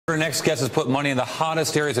Our next guest has put money in the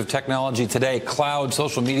hottest areas of technology today: cloud,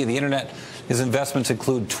 social media, the internet. His investments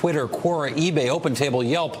include Twitter, Quora, eBay, OpenTable,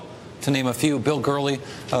 Yelp, to name a few. Bill Gurley,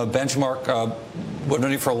 Benchmark, we've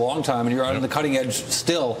known you for a long time, and you're out on the cutting edge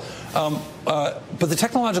still. But the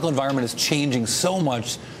technological environment is changing so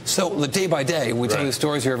much, so day by day. We tell you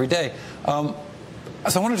stories here every day.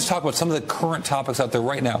 So I wanted to talk about some of the current topics out there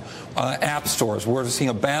right now. App stores. We're seeing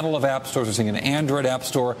a battle of app stores. We're seeing an Android app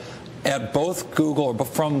store at both Google, or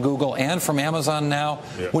from Google and from Amazon now.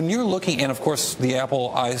 When you're looking, and of course the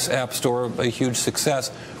Apple App Store, a huge success.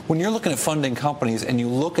 When you're looking at funding companies and you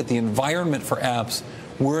look at the environment for apps,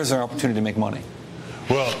 where is there opportunity to make money?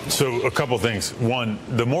 Well, so a couple things. One,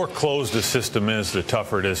 the more closed the system is, the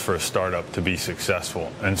tougher it is for a startup to be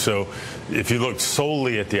successful. And so if you look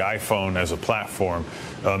solely at the iPhone as a platform,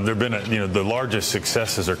 there have been, the largest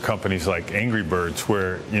successes are companies like Angry Birds,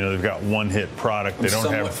 where, they've got one-hit product. They don't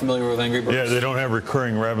somewhat familiar with Angry Birds. Yeah, they don't have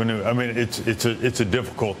recurring revenue. I mean, it's a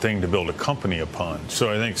difficult thing to build a company upon.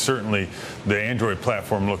 So I think certainly the Android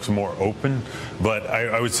platform looks more open, but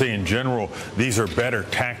I would say in general, these are better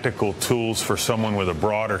tactical tools for someone with a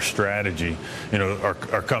broader strategy.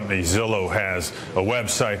 Our company Zillow has a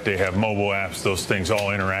website, they have mobile apps, those things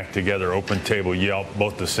all interact together. OpenTable, Yelp,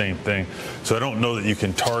 both the same thing. So I don't know that you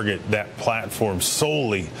can target that platform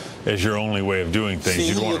solely as your only way of doing things.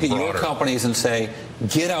 So you look at your companies and say,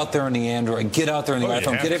 get out there on the Android, get out there on the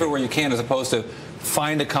iPhone, get everywhere you can, as opposed to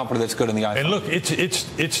find a company that's good in the iPhone. And look,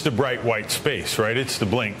 it's the bright white space, right? It's the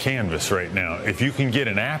blank canvas right now. If you can get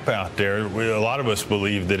an app out there, a lot of us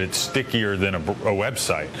believe that it's stickier than a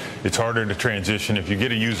website. It's harder to transition. If you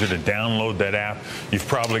get a user to download that app, you've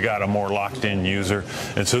probably got a more locked-in user.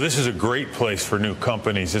 And so this is a great place for new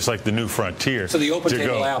companies. It's like the new frontier. So the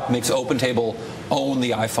OpenTable app makes OpenTable own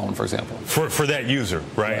the iPhone, for example. For that user,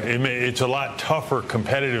 right? It's a lot tougher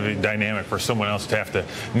competitive dynamic for someone else to have to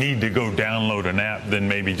need to go download an app than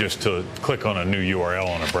maybe just to click on a new URL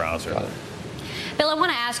on a browser. Bill, I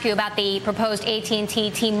want to ask you about the proposed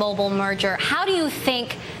AT&T T-Mobile merger. How do you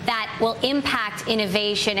think that will impact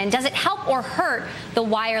innovation, and does it help or hurt the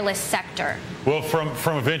wireless sector? Well,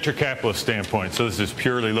 from a venture capitalist standpoint, so this is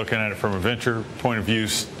purely looking at it from a venture point of view,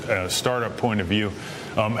 startup point of view,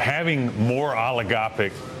 having more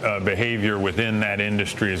oligopolistic behavior within that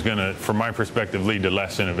industry is going to, from my perspective, lead to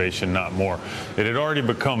less innovation, not more. It had already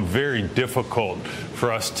become very difficult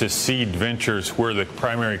for us to seed ventures where the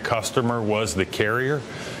primary customer was the carrier.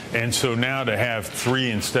 And so now to have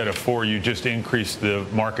 3 instead of 4, you just increase the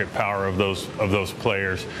market power of those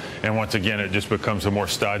players. And once again, it just becomes a more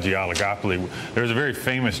stodgy oligopoly. There's a very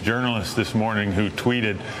famous journalist this morning who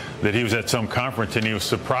tweeted that he was at some conference and he was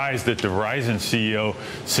surprised that the Verizon CEO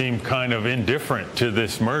seemed kind of indifferent to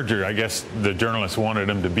this merger. I guess the journalist wanted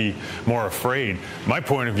him to be more afraid. My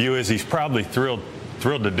point of view is he's probably thrilled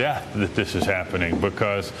to death that this is happening,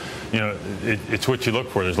 because it's what you look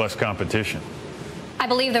for. There's less competition. I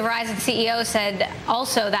believe the Verizon CEO said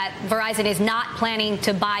also that Verizon is not planning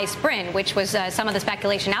to buy Sprint, which was some of the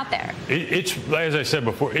speculation out there. It's, as I said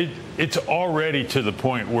before, it's already to the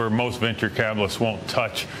point where most venture capitalists won't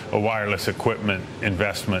touch a wireless equipment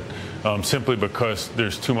investment simply because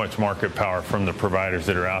there's too much market power from the providers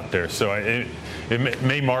that are out there. So it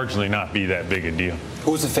may marginally not be that big a deal. Who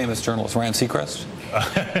was the famous journalist? Ryan Seacrest?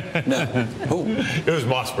 No. Who? It was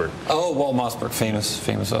Mossberg. Oh, Walt Mossberg,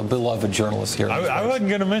 famous, beloved journalist here. I wasn't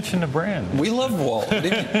going to mention the brand. We love Walt.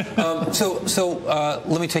 So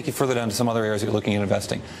let me take you further down to some other areas you're looking at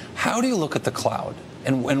investing. How do you look at the cloud?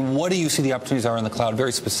 And what do you see the opportunities are in the cloud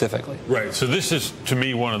very specifically? Right. So this is, to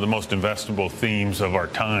me, one of the most investable themes of our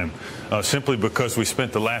time, simply because we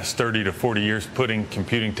spent the last 30 to 40 years putting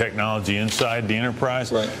computing technology inside the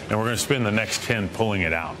enterprise, and we're going to spend the next 10 pulling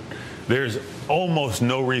it out. There's almost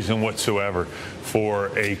no reason whatsoever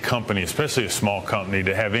for a company, especially a small company,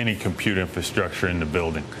 to have any compute infrastructure in the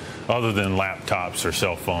building other than laptops or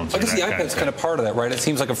cell phones. I guess the iPad's kind of part of that, right? It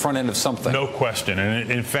seems like a front end of something. No question. And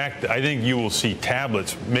in fact, I think you will see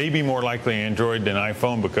tablets, maybe more likely Android than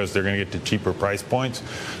iPhone, because they're going to get to cheaper price points,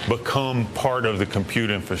 become part of the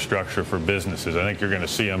compute infrastructure for businesses. I think you're going to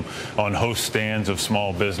see them on host stands of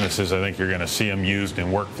small businesses. I think you're going to see them used in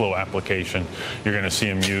workflow application. You're going to see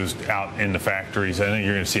them used out in the factories. I think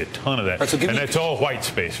you're going to see a ton of that. Right, so and that's all white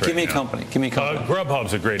space right now. Give me a company.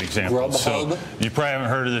 GrubHub's a great example. GrubHub? So you probably haven't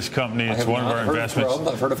heard of this company. It's one of our investments.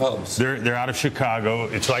 I've heard of Hubs. They're out of Chicago.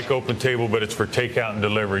 It's like OpenTable, but it's for takeout and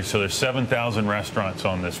delivery. So there's 7,000 restaurants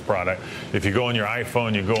on this product. If you go on your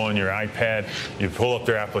iPhone, you go on your iPad, you pull up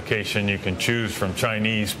their application, you can choose from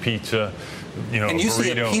Chinese, pizza, and you burrito.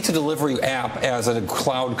 See a pizza delivery app as a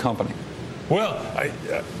cloud company. Well,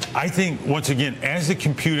 I think, once again, as the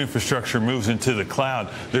compute infrastructure moves into the cloud,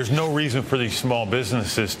 there's no reason for these small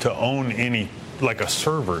businesses to own any, like a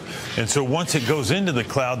server. And so once it goes into the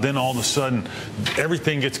cloud, then all of a sudden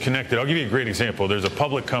everything gets connected. I'll give you a great example. There's a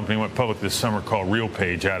public company went public this summer called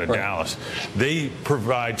RealPage out of Dallas. They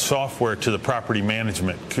provide software to the property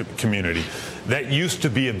management community. That used to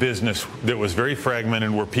be a business that was very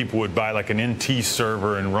fragmented, where people would buy like an NT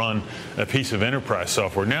server and run a piece of enterprise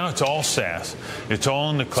software. Now it's all SaaS. It's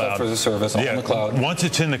all in the cloud. Software as a service, all in the cloud. Once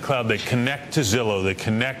it's in the cloud, they connect to Zillow, they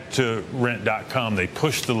connect to rent.com, they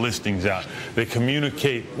push the listings out, they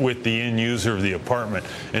communicate with the end user of the apartment.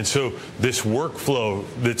 And so this workflow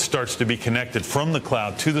that starts to be connected from the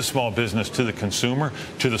cloud to the small business, to the consumer,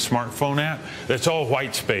 to the smartphone app, that's all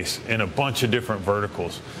white space in a bunch of different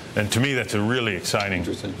verticals. And to me, that's a really exciting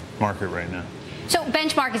market right now. So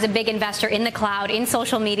Benchmark is a big investor in the cloud, in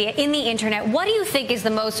social media, in the internet. What do you think is the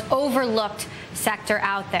most overlooked sector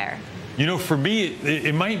out there? You know, for me,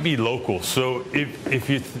 it might be local. So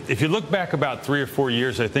if you look back about 3 or 4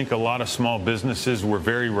 years, I think a lot of small businesses were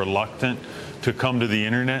very reluctant to come to the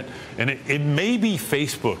internet. And it may be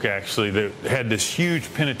Facebook, actually, that had this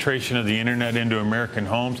huge penetration of the internet into American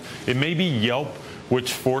homes. It may be Yelp,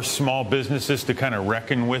 which forced small businesses to kind of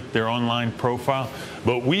reckon with their online profile.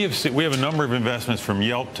 But we have a number of investments, from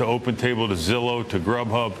Yelp to OpenTable to Zillow to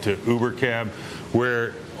GrubHub to UberCab,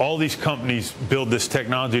 where all these companies build this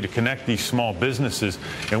technology to connect these small businesses,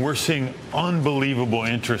 and we're seeing unbelievable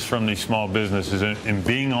interest from these small businesses in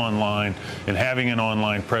being online and having an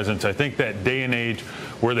online presence. I think that day and age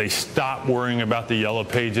where they stop worrying about the yellow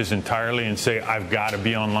pages entirely and say, I've got to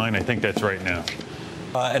be online, I think that's right now.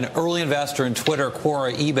 An early investor in Twitter,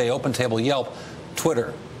 Cory, eBay, OpenTable, Yelp.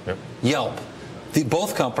 Twitter, Yelp.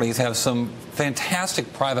 Both companies have some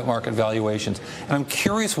fantastic private market valuations. And I'm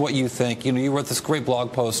curious what you think. You know, you wrote this great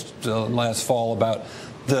blog post last fall about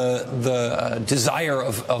the desire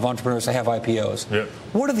of entrepreneurs to have IPOs. Yep.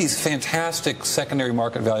 What do these fantastic secondary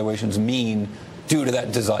market valuations mean due to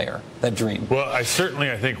that desire, that dream? Well, I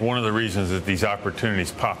think one of the reasons that these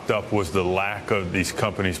opportunities popped up was the lack of these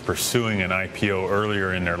companies pursuing an IPO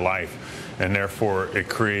earlier in their life. And therefore, it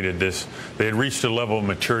created this. They had reached a level of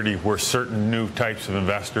maturity where certain new types of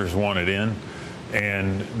investors wanted in,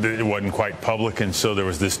 and it wasn't quite public, and so there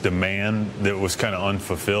was this demand that was kind of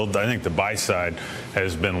unfulfilled. I think the buy side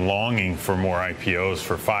has been longing for more IPOs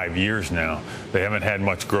for 5 years now. They haven't had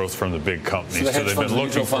much growth from the big companies, so they've been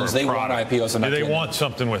looking for a product. They want IPOs. They want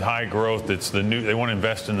something with high growth. It's the new. They want to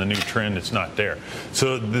invest in the new trend. It's not there.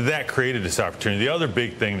 So that created this opportunity. The other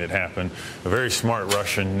big thing that happened, a very smart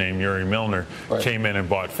Russian named Yuri Milner came in and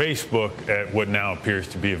bought Facebook at what now appears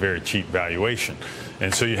to be a very cheap valuation.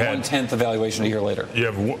 And so you had 1/10 the valuation a year later. You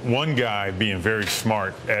have one guy being very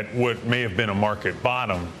smart at what may have been a market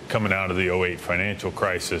bottom coming out of the 2008 financial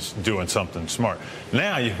crisis, doing something smart.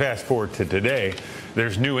 Now you fast forward to today,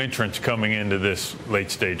 there's new entrants coming into this late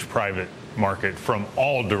stage private market from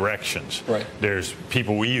all directions. Right. There's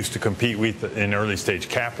people we used to compete with in early stage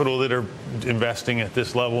capital that are investing at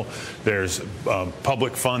this level. There's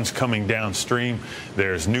public funds coming downstream.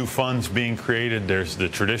 There's new funds being created. There's the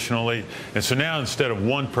traditional late. And so now, instead of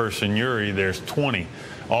one person, Yuri, there's 20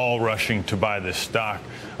 all rushing to buy this stock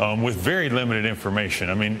with very limited information.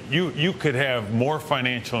 I mean, you could have more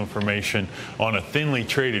financial information on a thinly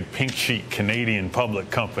traded pink sheet Canadian public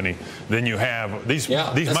company than you have. These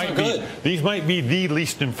might be the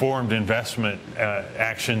least informed investment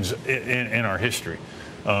actions in our history.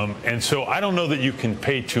 And so I don't know that you can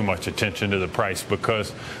pay too much attention to the price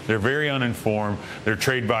because they're very uninformed. They're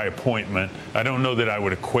trade by appointment. I don't know that I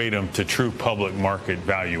would equate them to true public market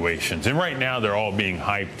valuations. And right now they're all being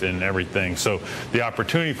hyped and everything. So the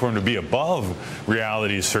opportunity for them to be above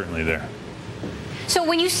reality is certainly there. So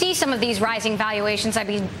when you see some of these rising valuations, I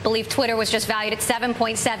believe Twitter was just valued at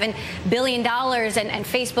 $7.7 billion and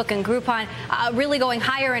Facebook and Groupon really going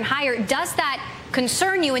higher and higher, does that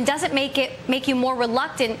concern you, and does it make you more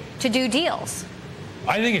reluctant to do deals?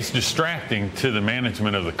 I think it's distracting to the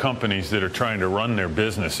management of the companies that are trying to run their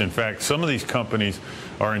business. In fact, some of these companies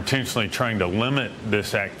are intentionally trying to limit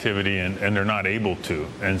this activity, and they're not able to.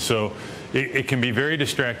 And so it can be very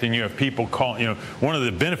distracting. You have people call, one of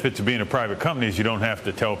the benefits of being a private company is you don't have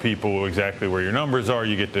to tell people exactly where your numbers are.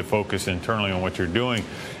 You get to focus internally on what you're doing.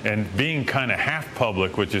 And being kind of half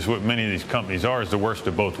public, which is what many of these companies are, is the worst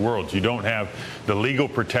of both worlds. You don't have the legal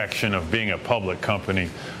protection of being a public company.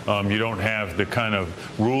 You don't have the kind of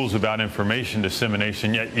rules about information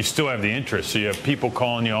dissemination, yet you still have the interest. So you have people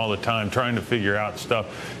calling you all the time trying to figure out stuff.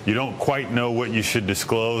 You don't quite know what you should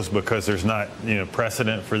disclose because there's not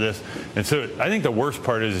precedent for this. And so I think the worst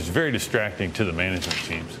part is it's very distracting to the management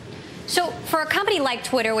teams. So for a company like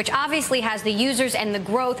Twitter, which obviously has the users and the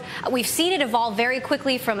growth, we've seen it evolve very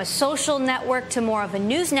quickly from a social network to more of a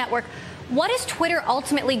news network. What is Twitter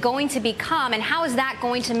ultimately going to become, and how is that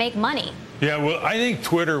going to make money? Yeah, well, I think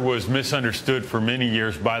Twitter was misunderstood for many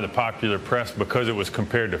years by the popular press because it was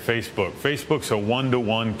compared to Facebook. Facebook's a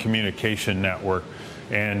one-to-one communication network,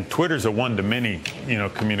 and Twitter's a one-to-many,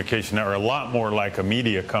 communication network, a lot more like a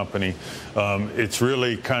media company. It's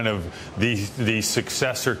really kind of the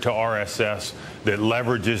successor to RSS that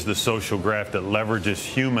leverages the social graph, that leverages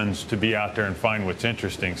humans to be out there and find what's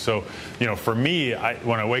interesting. So, for me,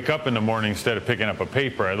 when I wake up in the morning, instead of picking up a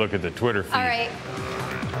paper, I look at the Twitter feed.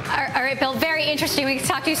 All right, Bill, very interesting. We can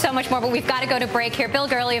talk to you so much more, but we've got to go to break here. Bill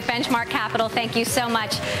Gurley of Benchmark Capital, thank you so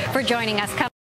much for joining us.